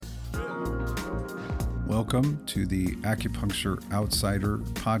Welcome to the Acupuncture Outsider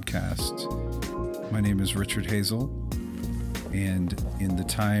podcast. My name is Richard Hazel, and in the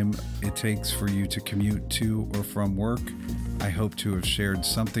time it takes for you to commute to or from work, I hope to have shared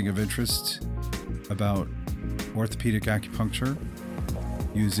something of interest about orthopedic acupuncture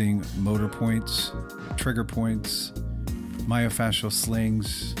using motor points, trigger points, myofascial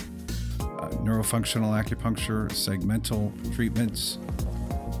slings, neurofunctional acupuncture, segmental treatments,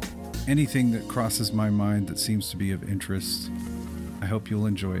 anything that crosses my mind that seems to be of interest. I hope you'll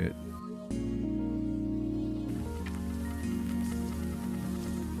enjoy it.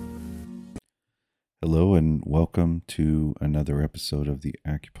 Hello and welcome to another episode of the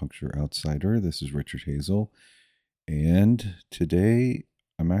Acupuncture Outsider. This is Richard Hazel, and today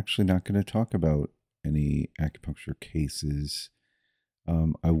I'm actually not going to talk about any acupuncture cases.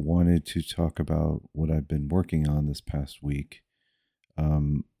 I wanted to talk about what I've been working on this past week.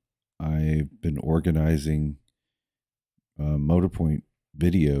 I've been organizing motor point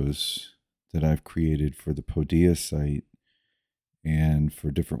videos that I've created for the Podia site and for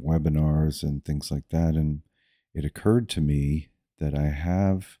different webinars and things like that. And it occurred to me that I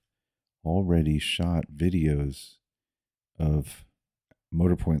have already shot videos of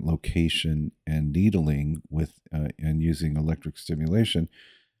motor point location and needling with and using electric stimulation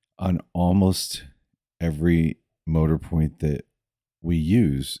on almost every motor point that we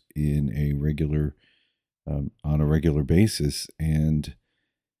use in a regular on a regular basis. And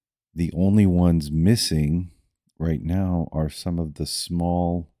the only ones missing right now are some of the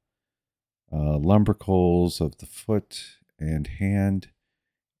small lumbricals of the foot and hand,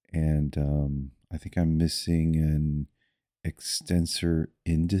 and I think I'm missing an extensor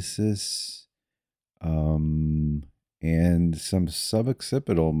indicis, and some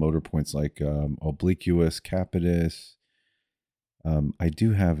suboccipital motor points like obliquus capitis. I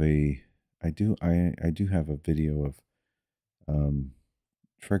do have a video of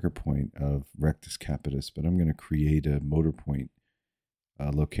trigger point of rectus capitis, but I'm going to create a motor point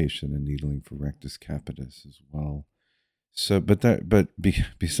location and needling for rectus capitis as well. So,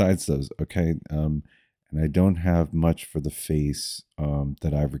 besides those, okay, and I don't have much for the face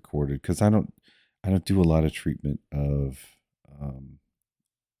that I've recorded because I don't do a lot of treatment of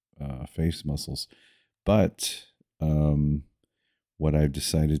face muscles, but what I've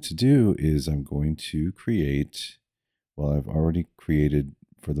decided to do is I'm going to create, well, I've already created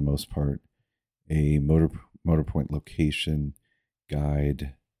for the most part, a motor point location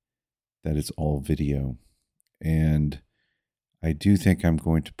guide that is all video. And I do think I'm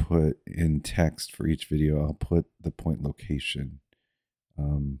going to put in text for each video, I'll put the point location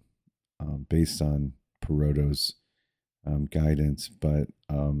based on Peroto's guidance. But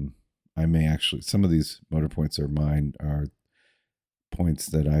I may actually, some of these motor points are points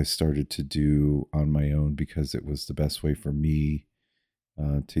that I started to do on my own because it was the best way for me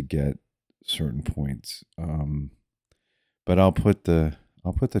to get certain points. But I'll put the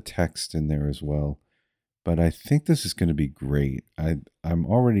text in there as well. But I think this is going to be great. I'm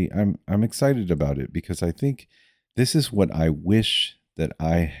excited about it because I think this is what I wish that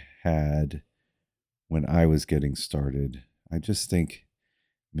I had when I was getting started. I just think,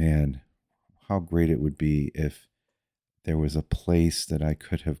 man, how great it would be if there was a place that I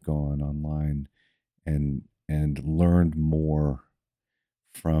could have gone online and learned more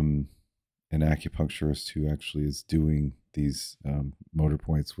from an acupuncturist who actually is doing these motor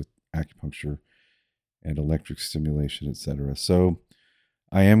points with acupuncture and electric stimulation, etc. So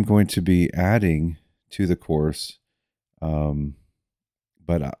I am going to be adding to the course,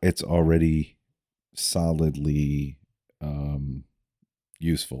 but it's already solidly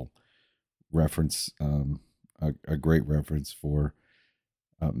useful reference, a great reference for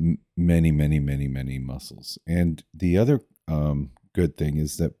many muscles. And the other good thing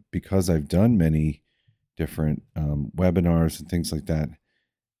is that because I've done many different webinars and things like that,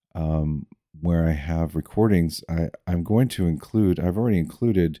 where I have recordings, I'm going to include, I've already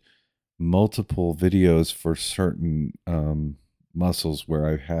included multiple videos for certain muscles where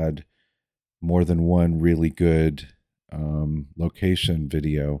I've had more than one really good location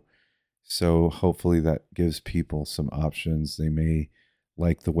video. So hopefully that gives people some options. They may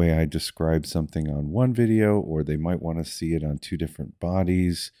like the way I describe something on one video, or they might want to see it on two different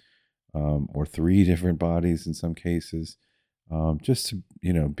bodies, or three different bodies in some cases, just to,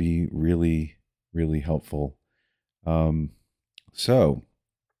 be really, really helpful. So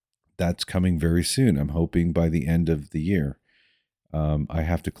that's coming very soon. I'm hoping by the end of the year. I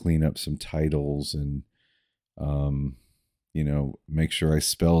have to clean up some titles and, make sure I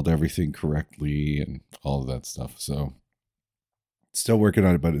spelled everything correctly and all of that stuff. So still working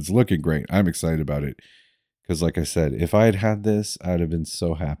on it, but it's looking great. I'm excited about it. Because, like I said, if I had had this, I'd have been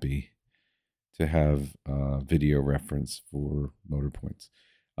so happy to have video reference for motor points.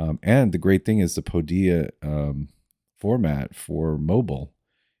 And the great thing is the Podia format for mobile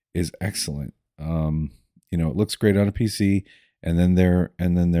is excellent. It looks great on a PC, and then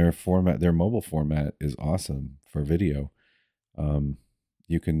their format, their mobile format, is awesome for video. Um,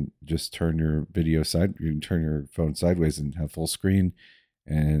 you can just turn your video side, you can turn your phone sideways and have full screen,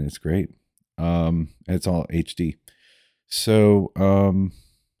 and it's great. It's all HD. So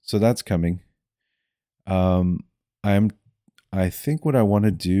that's coming. Um, I'm I think what I want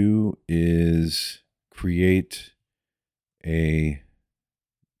to do is create a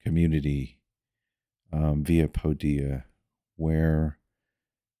community via Podia where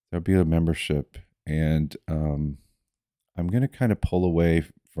there'll be a membership, and I'm going to kind of pull away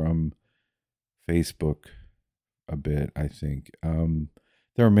from Facebook a bit, I think.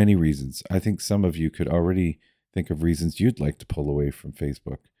 There are many reasons. I think some of you could already think of reasons you'd like to pull away from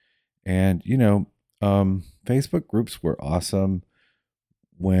Facebook. And, Facebook groups were awesome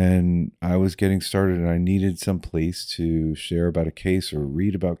when I was getting started and I needed some place to share about a case or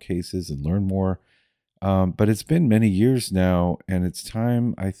read about cases and learn more. But it's been many years now, and it's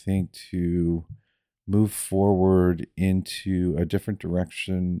time, I think, to move forward into a different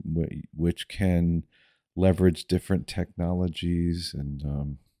direction, which can leverage different technologies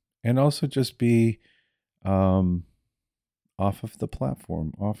and also just be um, off of the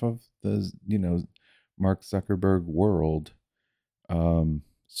platform, off of the Mark Zuckerberg world.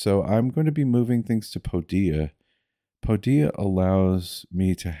 So I'm going to be moving things to Podia. Podia allows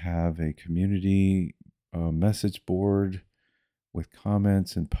me to have a community message board with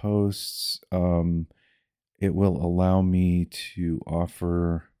comments and posts. It will allow me to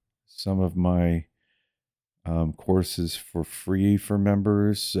offer some of my courses for free for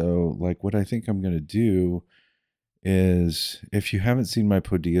members. So, like, what I think I'm going to do is, if you haven't seen my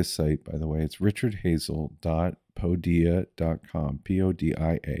Podia site, by the way, it's richardhazel.podia.com,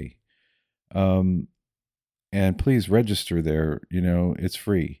 Podia. Um, and please register there. It's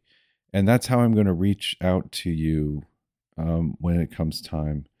free. And that's how I'm going to reach out to you when it comes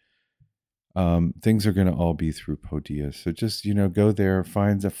time. Things are going to all be through Podia. So just, go there,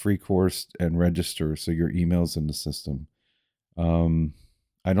 find a free course and register so your email's in the system.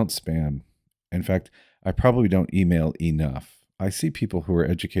 I don't spam. In fact, I probably don't email enough. I see people who are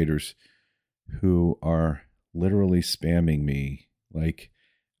educators who are literally spamming me like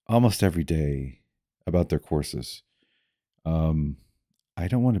almost every day about their courses. Um, I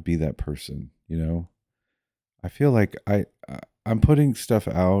don't want to be that person. I feel like I'm putting stuff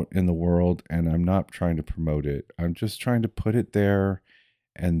out in the world and I'm not trying to promote it. I'm just trying to put it there,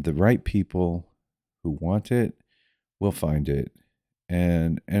 and the right people who want it will find it.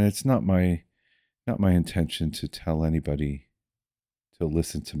 And it's not my intention to tell anybody to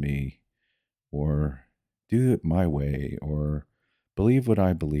listen to me or do it my way or believe what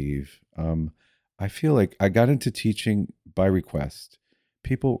I believe. I feel like I got into teaching by request.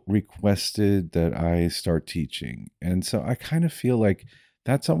 People requested that I start teaching. And so I kind of feel like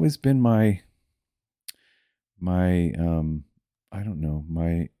that's always been my I don't know,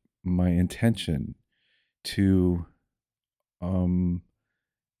 my intention to um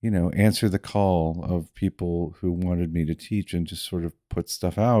answer the call of people who wanted me to teach and just sort of put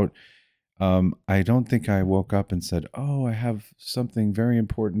stuff out. I don't think I woke up and said, "Oh, I have something very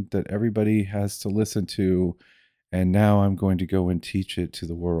important that everybody has to listen to, and now I'm going to go and teach it to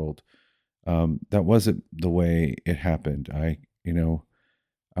the world." That wasn't the way it happened. I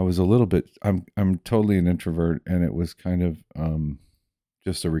was a little bit. I'm totally an introvert, and it was kind of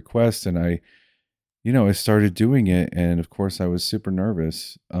just a request, and I started doing it, and of course, I was super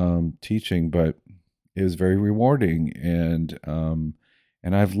nervous teaching, but it was very rewarding, and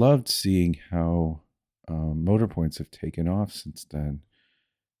I've loved seeing how motor points have taken off since then.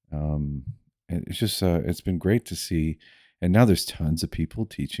 Um, and it's been great to see, and now there's tons of people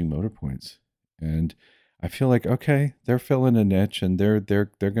teaching motor points, and I feel like, okay, they're filling a niche, and they're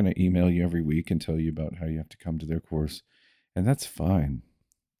going to email you every week and tell you about how you have to come to their course, and that's fine.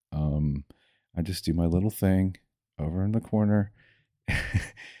 Um, I just do my little thing over in the corner,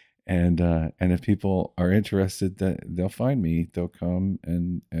 and if people are interested, that they'll find me, they'll come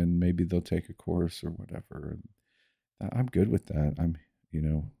and maybe they'll take a course or whatever. I'm good with that. I'm you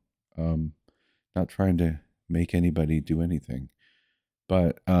know um, not trying to make anybody do anything,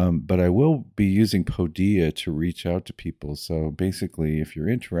 but I will be using Podia to reach out to people. So basically, if you're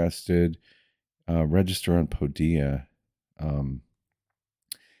interested, register on Podia. Um,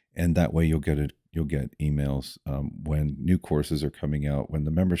 and that way you'll get emails when new courses are coming out, when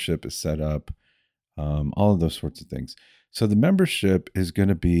the membership is set up. all of those sorts of things. So the membership is going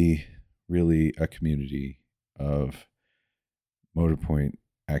to be really a community of motor point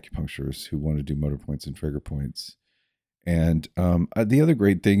acupuncturists who want to do motor points and trigger points. And the other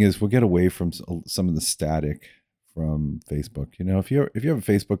great thing is we'll get away from some of the static from Facebook. You know, if you have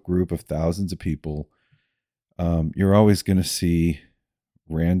a Facebook group of thousands of people, you're always going to see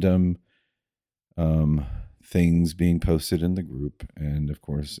random um, things being posted in the group, and of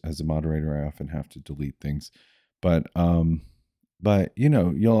course, as a moderator, I often have to delete things. But you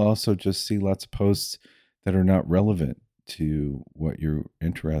know, you'll also just see lots of posts that are not relevant to what you're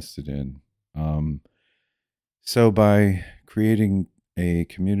interested in. Um, so by creating a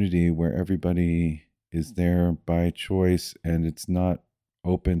community where everybody is there by choice and it's not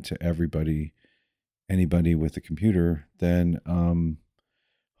open to everybody, anybody with a computer, then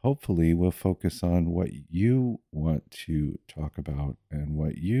hopefully we'll focus on what you want to talk about and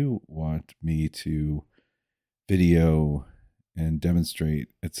what you want me to video and demonstrate,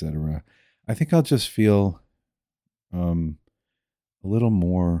 etc. I think I'll just feel um, a little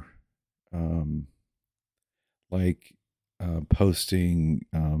more um, like posting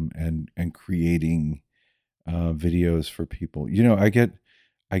and creating videos for people. You know, I get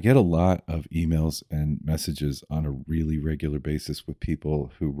a lot of emails and messages on a really regular basis with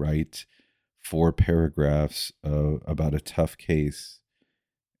people who write 4 paragraphs about a tough case,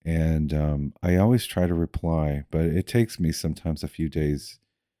 and I always try to reply, but it takes me sometimes a few days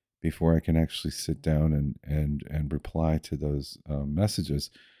before I can actually sit down and reply to those messages.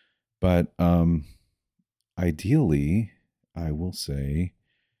 But ideally, I will say,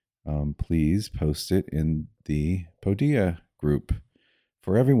 please post it in the Podia group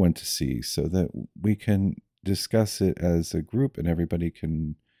for everyone to see so that we can discuss it as a group and everybody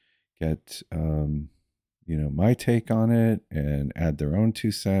can get, you know, my take on it and add their own 2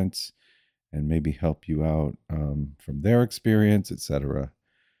 cents and maybe help you out from their experience, etc.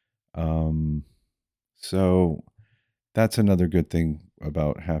 Um, so that's another good thing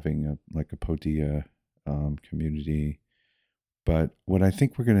about having like a Podia community. But what I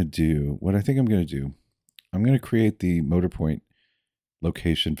think we're going to do, what I think I'm going to do, I'm going to create the MotorPoint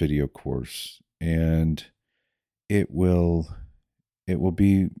location video course, and it will it will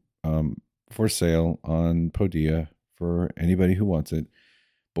be for sale on Podia for anybody who wants it.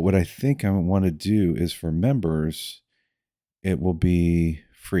 But what I think I want to do is for members, it will be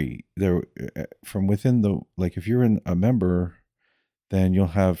free. There from within the, like, if you're a member, then you'll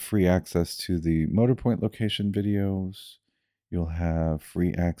have free access to the MotorPoint location videos. You'll have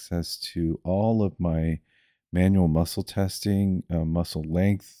free access to all of my manual muscle testing, muscle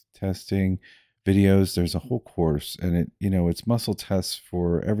length testing videos. There's a whole course, and it's muscle tests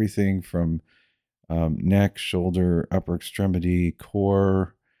for everything from neck, shoulder, upper extremity,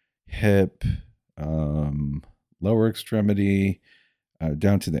 core, hip, um, lower extremity,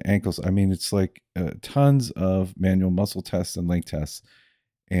 down to the ankles. I mean, it's like tons of manual muscle tests and length tests.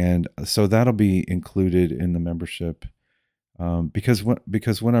 And so that'll be included in the membership. Because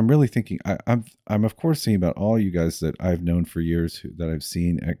when I'm really thinking, I'm of course thinking about all you guys that I've known for years, that I've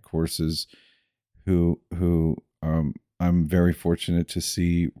seen at courses, who I'm very fortunate to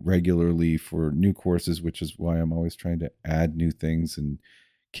see regularly for new courses, which is why I'm always trying to add new things and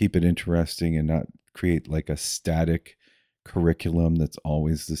keep it interesting and not create like a static curriculum that's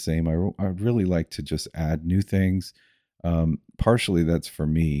always the same. I'd really like to just add new things. Partially that's for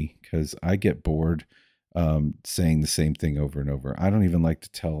me because I get bored saying the same thing over and over. I don't even like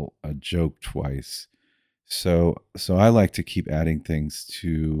to tell a joke twice. So I like to keep adding things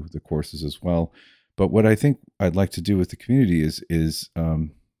to the courses as well. But what I think I'd like to do with the community is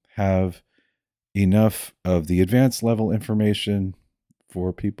have enough of the advanced level information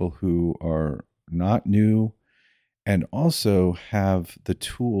for people who are not new, and also have the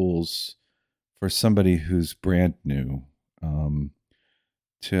tools for somebody who's brand new,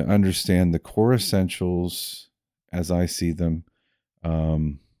 to understand the core essentials as I see them,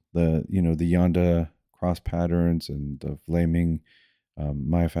 the Yonda cross patterns and the flaming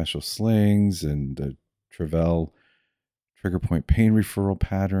myofascial slings and the Travell trigger point pain referral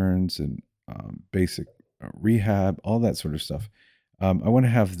patterns and basic rehab, all that sort of stuff. I want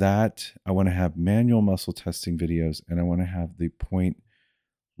to have that. I want to have manual muscle testing videos, and I want to have the point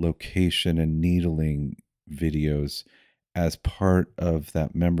location and needling videos as part of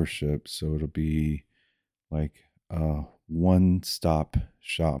that membership. So it'll be like a one-stop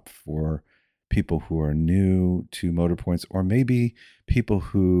shop for people who are new to motor points, or maybe people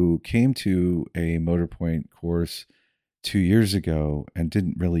who came to a motor point course 2 years ago and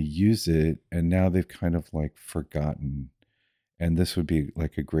didn't really use it, and now they've kind of like forgotten. And this would be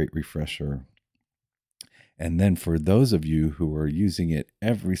like a great refresher. And then for those of you who are using it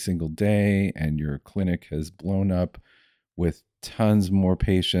every single day and your clinic has blown up with tons more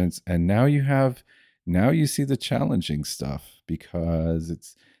patients, and now you see the challenging stuff because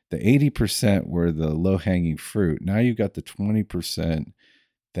it's the 80% were the low hanging fruit. Now you've got the 20%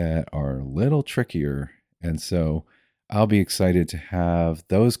 that are a little trickier. And so I'll be excited to have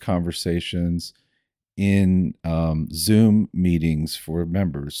those conversations in Zoom meetings for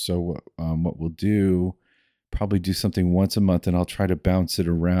members. So what we'll do, probably do something once a month, and I'll try to bounce it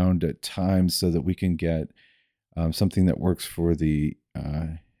around at times so that we can get something that works for the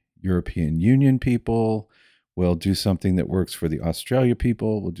European Union people. We'll do something that works for the Australia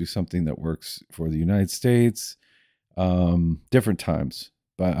people. We'll do something that works for the United States, different times.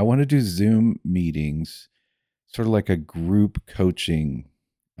 But I want to do Zoom meetings, sort of like a group coaching,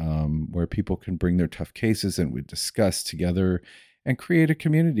 where people can bring their tough cases and we discuss together and create a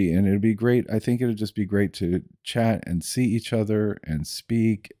community. And it'd be great. I think it'd just be great to chat and see each other and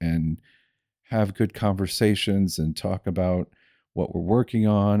speak and have good conversations and talk about what we're working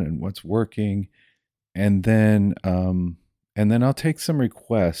on and what's working. And then I'll take some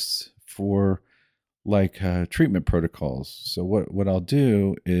requests for like treatment protocols. So what I'll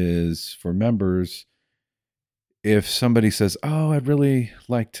do is for members, if somebody says, "Oh, I'd really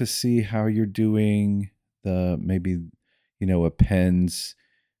like to see how you're doing the maybe a PENS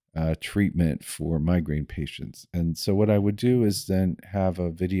treatment for migraine patients," and so what I would do is then have a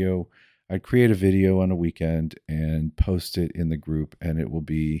video. I'd create a video on a weekend and post it in the group, and it will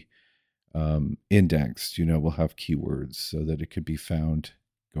be indexed. We'll have keywords so that it could be found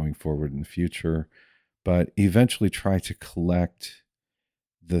going forward in the future, but eventually try to collect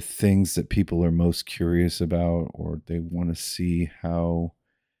the things that people are most curious about, or they want to see how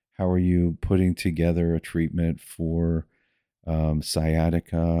are you putting together a treatment for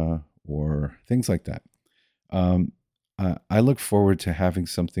sciatica or things like that. I look forward to having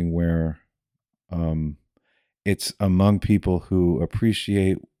something where it's among people who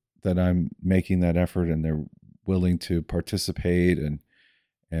appreciate that I'm making that effort and they're willing to participate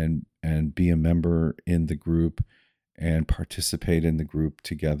and be a member in the group and participate in the group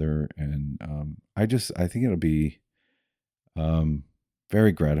together. And I think it'll be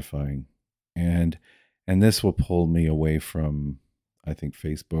very gratifying, and this will pull me away from, I think,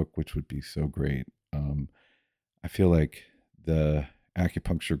 Facebook, which would be so great. I feel like the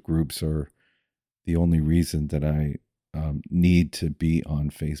acupuncture groups are the only reason that I need to be on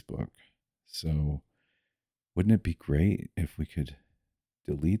Facebook. So wouldn't it be great if we could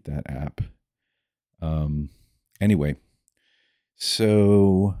delete that app? Anyway,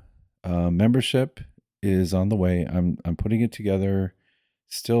 so membership is on the way. I'm putting it together,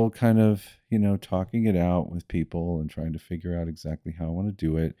 still kind of talking it out with people and trying to figure out exactly how I want to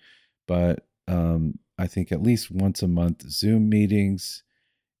do it. But I think at least once a month Zoom meetings.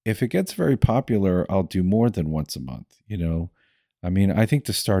 If it gets very popular, I'll do more than once a month. I mean, I think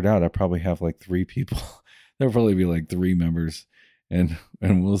to start out, I probably have like 3 people. There'll probably be like 3 members, and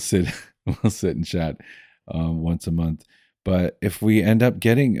we'll sit and chat once a month. But if we end up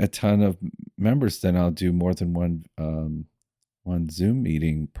getting a ton of members, then I'll do more than one Zoom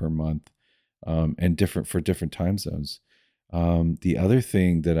meeting per month, and different for different time zones. The other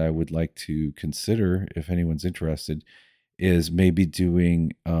thing that I would like to consider, if anyone's interested, is maybe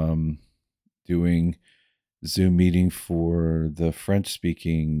doing Zoom meeting for the French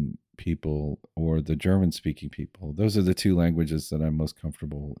speaking people or the German speaking people. Those are the 2 languages that I'm most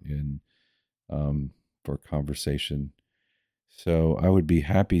comfortable in for conversation. So I would be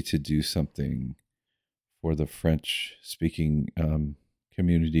happy to do something for the French speaking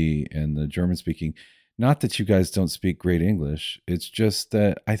community and the German speaking. Not that you guys don't speak great English. It's just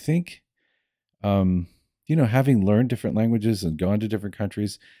that I think, having learned different languages and gone to different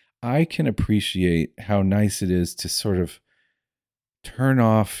countries, I can appreciate how nice it is to sort of turn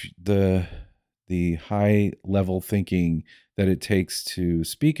off the high level thinking that it takes to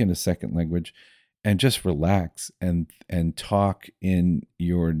speak in a second language and just relax and talk in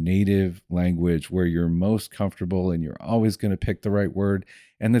your native language where you're most comfortable and you're always going to pick the right word,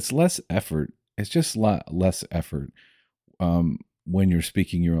 and it's less effort. It's just a lot less effort when you're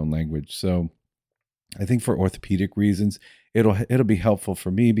speaking your own language. So I think for orthopedic reasons, it'll be helpful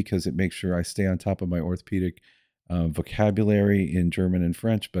for me because it makes sure I stay on top of my orthopedic vocabulary in German and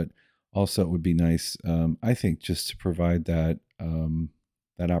French. But also, it would be nice, I think, just to provide that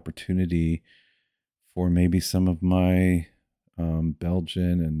that opportunity for maybe some of my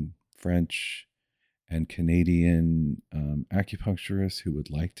Belgian and French and Canadian acupuncturists who would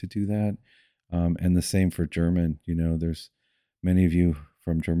like to do that, and the same for German. There's many of you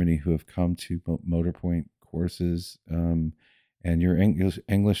from Germany who have come to Motor Point courses, and your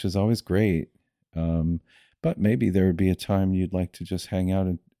English is always great. Um, but maybe there would be a time you'd like to just hang out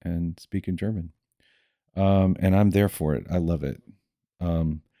and speak in German. And I'm there for it. I love it.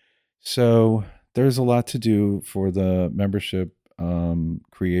 Um, so there's a lot to do for the membership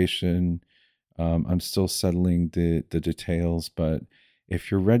creation. I'm still settling the details, but if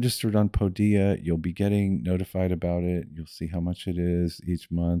you're registered on Podia, you'll be getting notified about it. You'll see how much it is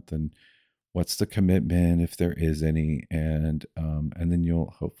each month and what's the commitment if there is any, and then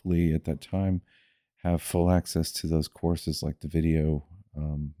you'll hopefully at that time have full access to those courses like the video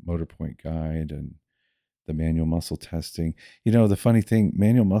motor point guide and the manual muscle testing. The funny thing,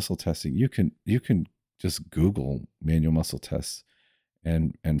 manual muscle testing, you can just Google manual muscle tests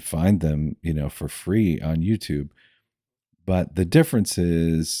and find them, for free on YouTube. But the difference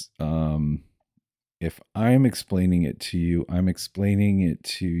is, if I'm explaining it to you, I'm explaining it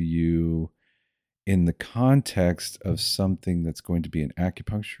to you in the context of something that's going to be an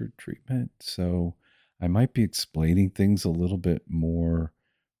acupuncture treatment. So I might be explaining things a little bit more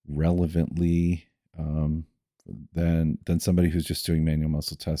relevantly, than somebody who's just doing manual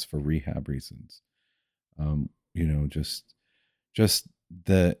muscle tests for rehab reasons. Um, just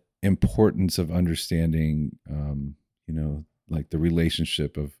the importance of understanding, like the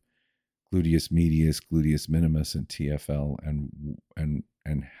relationship of gluteus medius, gluteus minimus, and TFL, and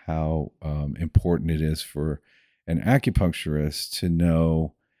how important it is for an acupuncturist to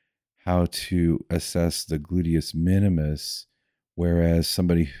know how to assess the gluteus minimus, whereas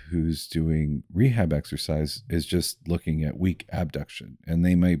somebody who's doing rehab exercise is just looking at weak abduction, and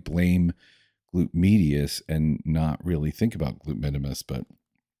they may blame glute medius and not really think about glute minimus. But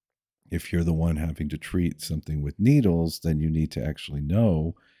if you're the one having to treat something with needles, then you need to actually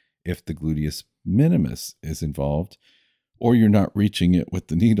know if the gluteus minimus is involved, or you're not reaching it with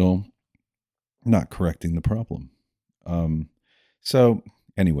the needle, not correcting the problem. So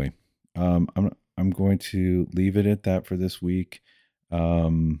anyway, I'm going to leave it at that for this week.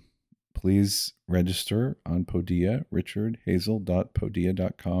 Please register on Podia,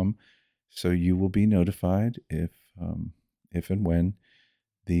 richardhazel.podia.com, so you will be notified if and when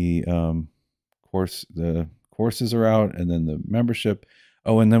the courses are out, and then the membership.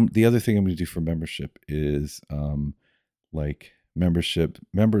 Oh, and then the other thing I'm going to do for membership is like membership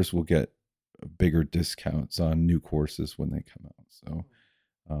members will get bigger discounts on new courses when they come out. So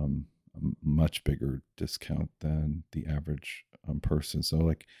a much bigger discount than the average person. So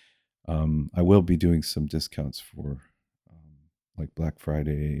like I will be doing some discounts for like Black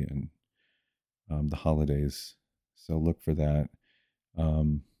Friday and the holidays. So look for that.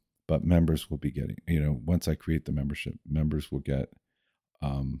 But members will be getting, once I create the membership, members will get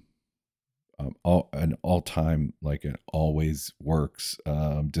an all-time, like an always works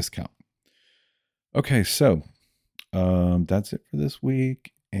discount. Okay, so that's it for this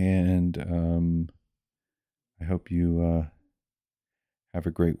week, and I hope you have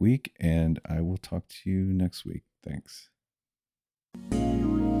a great week, and I will talk to you next week. Thanks.